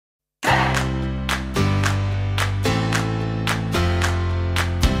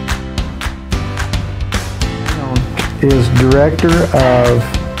is Director of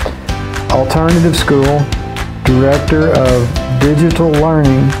Alternative School, Director of Digital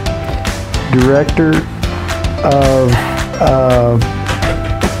Learning, Director of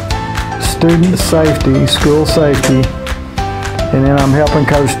Student Safety, School Safety, and then I'm helping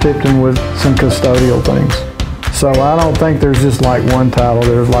Coach Tipton with some custodial things. So I don't think there's just like one title,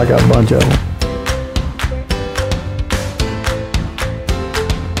 there's like a bunch of them.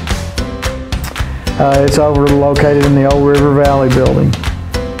 It's located in the Old River Valley building.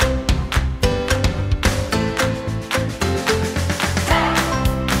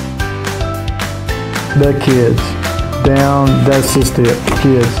 The kids. That's just it,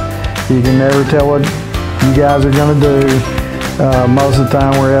 kids. You can never tell what you guys are going to do. Most of the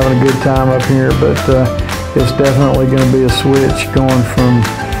time we're having a good time up here, but it's definitely going to be a switch going from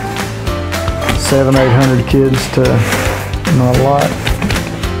 700-800 kids to not a lot.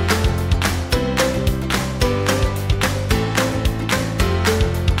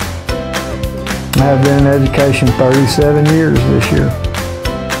 I've been in education 37 years this year.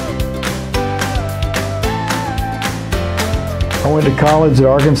 I went to college at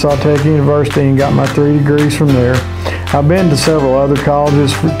Arkansas Tech University and got my 3 degrees from there. I've been to several other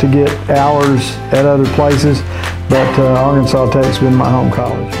colleges to get hours at other places, but Arkansas Tech's been my home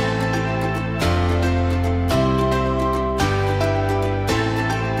college.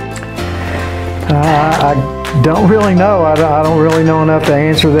 I don't really know. I don't really know enough to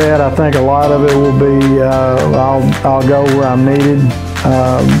answer that. I think a lot of it will be I'll go where I'm needed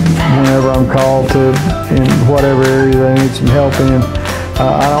whenever I'm called to in whatever area they need some help in.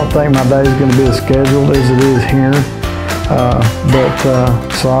 I don't think my day is going to be as scheduled as it is here,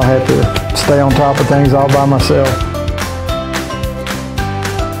 so I'll have to stay on top of things all by myself.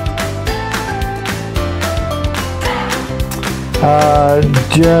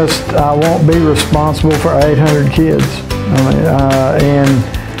 I won't be responsible for 800 kids, and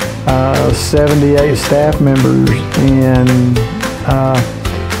 78 staff members, and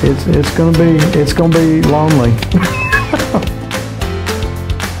it's gonna be lonely.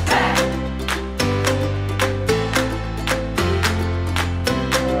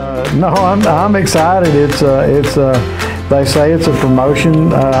 No, I'm excited. They say it's a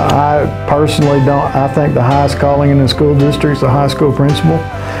promotion. I personally don't. I think the highest calling in the school district is the high school principal,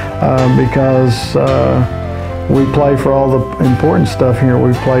 because we play for all the important stuff here.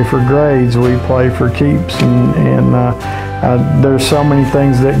 We play for grades, we play for keeps, and there's so many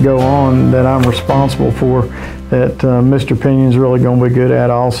things that go on that I'm responsible for that Mr. Pinion's really going to be good at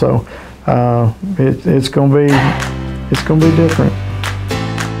also. It's going to be different.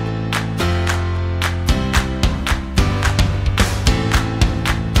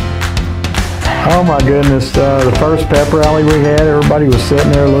 Oh my goodness, the first pep rally we had, everybody was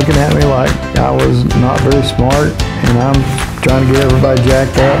sitting there looking at me like I was not very smart, and I'm trying to get everybody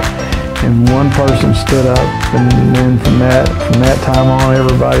jacked up, and one person stood up, and then from that time on,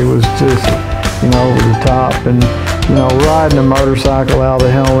 everybody was just, over the top, and, riding a motorcycle out of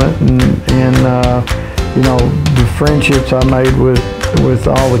the helmet, and the friendships I made with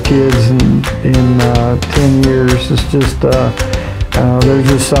all the kids in 10 years, it's just,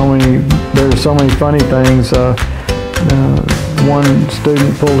 there's so many funny things. One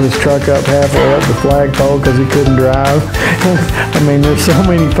student pulled his truck up halfway up the flagpole because he couldn't drive. I mean, there's so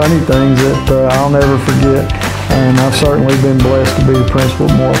many funny things that I'll never forget. And I've certainly been blessed to be the principal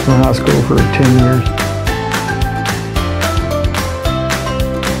at Morrison High School for 10 years.